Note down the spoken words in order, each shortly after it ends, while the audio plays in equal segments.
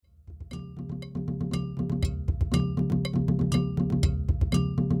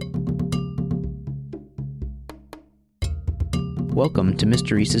Welcome to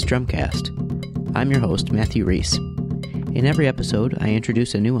Mr. Reese's Drumcast. I'm your host, Matthew Reese. In every episode, I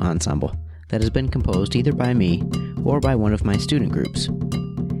introduce a new ensemble that has been composed either by me or by one of my student groups.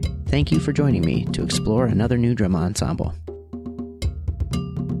 Thank you for joining me to explore another new drum ensemble.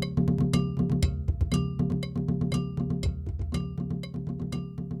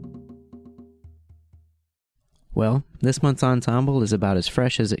 Well, this month's ensemble is about as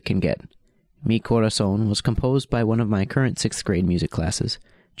fresh as it can get. Mi Corazón was composed by one of my current 6th grade music classes,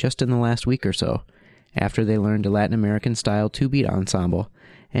 just in the last week or so, after they learned a Latin American-style 2-beat ensemble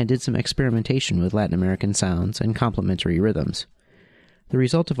and did some experimentation with Latin American sounds and complementary rhythms. The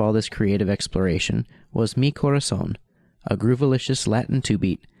result of all this creative exploration was Mi Corazón, a groovalicious Latin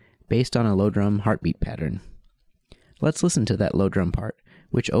 2-beat based on a low drum heartbeat pattern. Let's listen to that low drum part,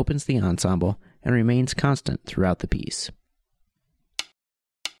 which opens the ensemble and remains constant throughout the piece.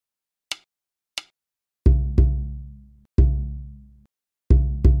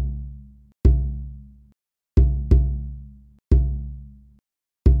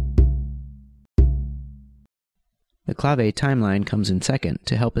 The clave timeline comes in second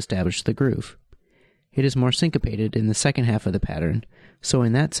to help establish the groove. It is more syncopated in the second half of the pattern, so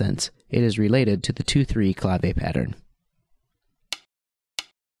in that sense, it is related to the 2-3 clave pattern.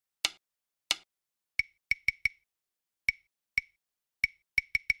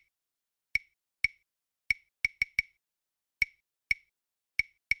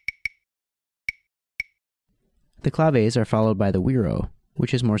 The claves are followed by the güiro,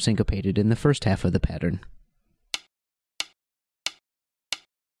 which is more syncopated in the first half of the pattern.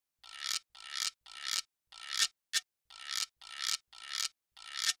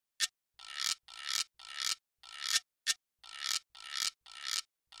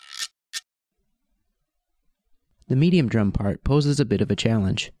 The medium drum part poses a bit of a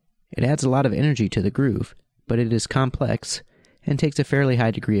challenge. It adds a lot of energy to the groove, but it is complex and takes a fairly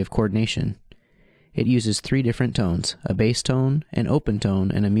high degree of coordination. It uses 3 different tones, a bass tone, an open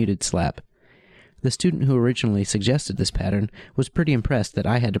tone, and a muted slap. The student who originally suggested this pattern was pretty impressed that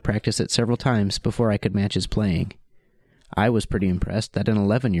I had to practice it several times before I could match his playing. I was pretty impressed that an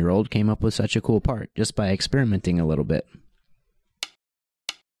 11-year-old came up with such a cool part just by experimenting a little bit.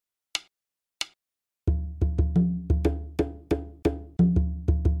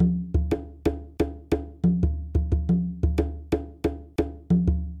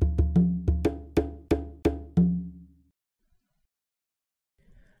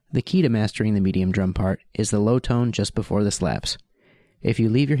 The key to mastering the medium drum part is the low tone just before the slaps. If you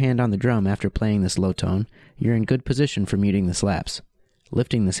leave your hand on the drum after playing this low tone, you're in good position for muting the slaps.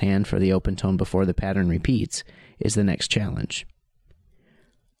 Lifting this hand for the open tone before the pattern repeats is the next challenge.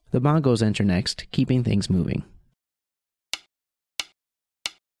 The bongos enter next, keeping things moving.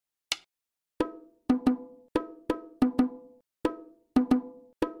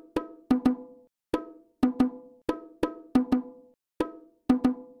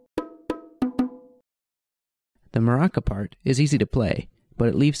 The maraca part is easy to play, but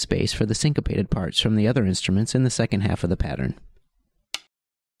it leaves space for the syncopated parts from the other instruments in the second half of the pattern.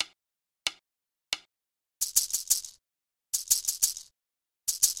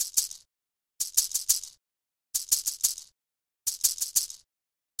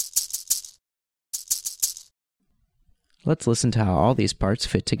 Let's listen to how all these parts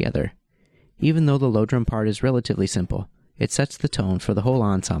fit together. Even though the low drum part is relatively simple, it sets the tone for the whole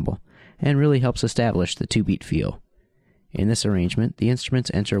ensemble and really helps establish the 2-beat feel. In this arrangement, the instruments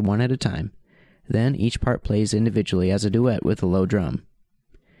enter one at a time, then each part plays individually as a duet with the low drum.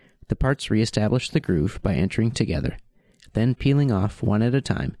 The parts re-establish the groove by entering together, then peeling off one at a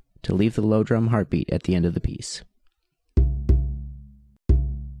time to leave the low drum heartbeat at the end of the piece.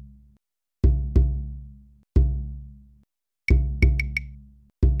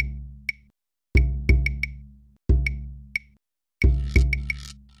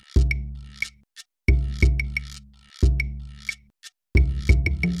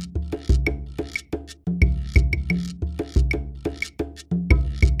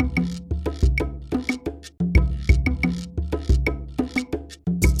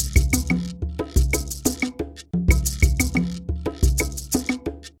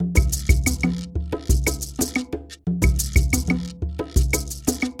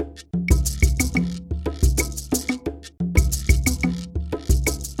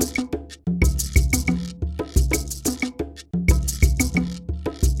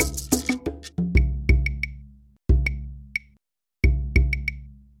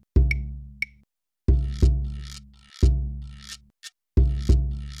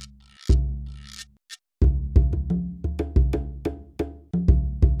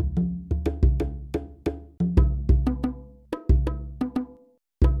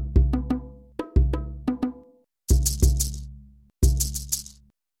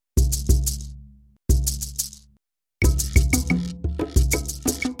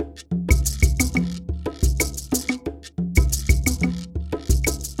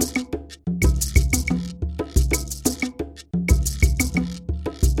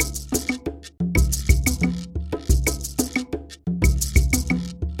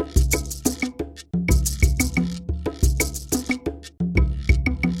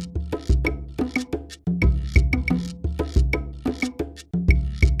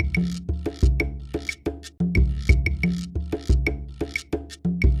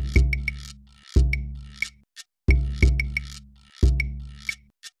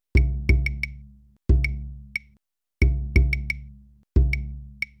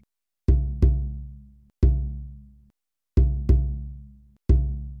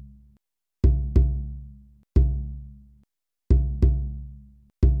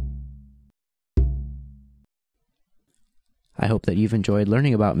 I hope that you've enjoyed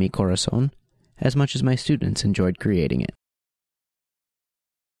learning about Mi Corazon as much as my students enjoyed creating it.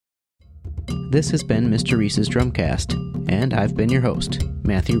 This has been Mr. Reese's Drumcast, and I've been your host,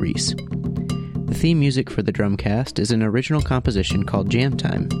 Matthew Reese. The theme music for the Drumcast is an original composition called Jam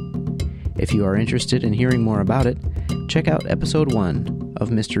Time. If you are interested in hearing more about it, check out episode 1 of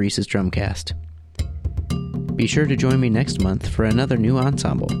Mr. Reese's Drumcast. Be sure to join me next month for another new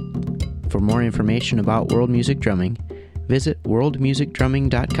ensemble. For more information about world music drumming, visit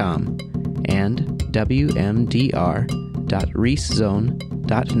worldmusicdrumming.com and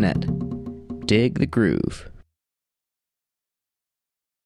wmdr.reesezone.net. Dig the groove.